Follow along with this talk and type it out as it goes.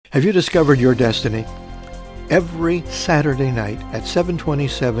Have you discovered your destiny? Every Saturday night at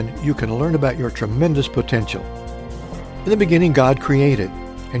 7:27, you can learn about your tremendous potential. In the beginning, God created,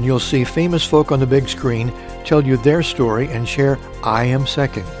 and you'll see famous folk on the big screen tell you their story and share I Am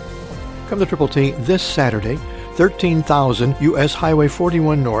Second. Come to Triple T this Saturday, 13,000 U.S. Highway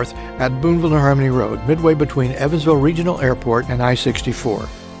 41 North at Boonville and Harmony Road, midway between Evansville Regional Airport and I-64.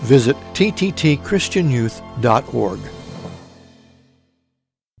 Visit tttchristianyouth.org.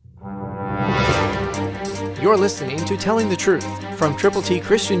 You're listening to Telling the Truth from Triple T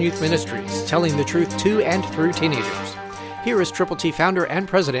Christian Youth Ministries, telling the truth to and through teenagers. Here is Triple T founder and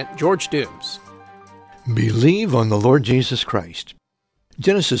president, George Dooms. Believe on the Lord Jesus Christ.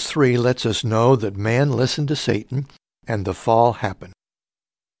 Genesis 3 lets us know that man listened to Satan and the fall happened.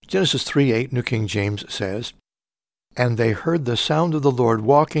 Genesis 3:8, New King James says, "And they heard the sound of the Lord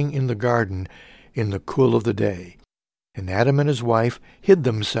walking in the garden in the cool of the day. And Adam and his wife hid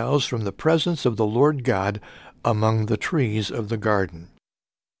themselves from the presence of the Lord God among the trees of the garden."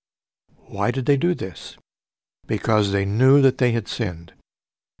 Why did they do this? Because they knew that they had sinned.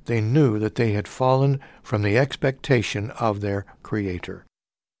 They knew that they had fallen from the expectation of their Creator.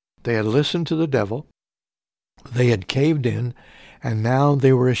 They had listened to the devil, they had caved in, and now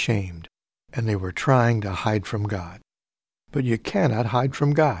they were ashamed, and they were trying to hide from God. But you cannot hide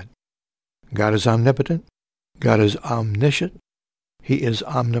from God. God is omnipotent. God is omniscient. He is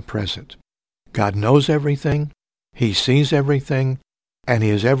omnipresent. God knows everything. He sees everything. And He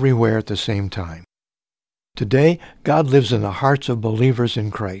is everywhere at the same time. Today, God lives in the hearts of believers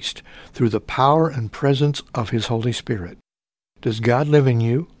in Christ through the power and presence of His Holy Spirit. Does God live in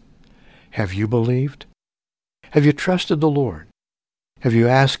you? Have you believed? Have you trusted the Lord? Have you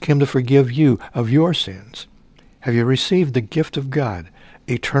asked Him to forgive you of your sins? Have you received the gift of God,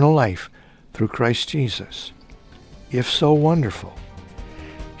 eternal life, through Christ Jesus? If so, wonderful.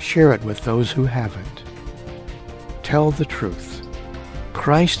 Share it with those who haven't. Tell the truth.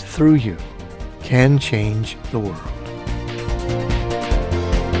 Christ through you can change the world.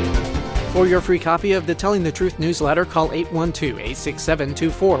 For your free copy of the Telling the Truth newsletter, call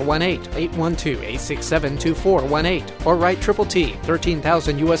 812-867-2418, 812-867-2418, or write Triple T,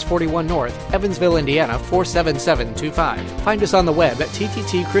 13,000 U.S. 41 North, Evansville, Indiana, 47725. Find us on the web at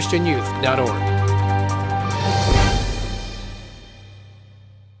tttchristianyouth.org.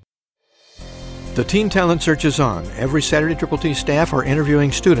 The Teen Talent Search is on. Every Saturday, Triple T staff are interviewing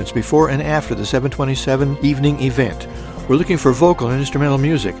students before and after the 727 evening event. We're looking for vocal and instrumental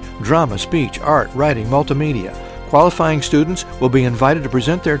music, drama, speech, art, writing, multimedia. Qualifying students will be invited to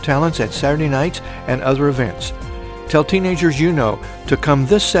present their talents at Saturday nights and other events. Tell teenagers you know to come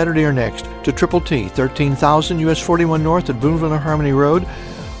this Saturday or next to Triple T, 13,000 U.S. 41 North at Boonville and Harmony Road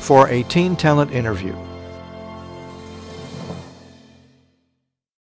for a teen talent interview.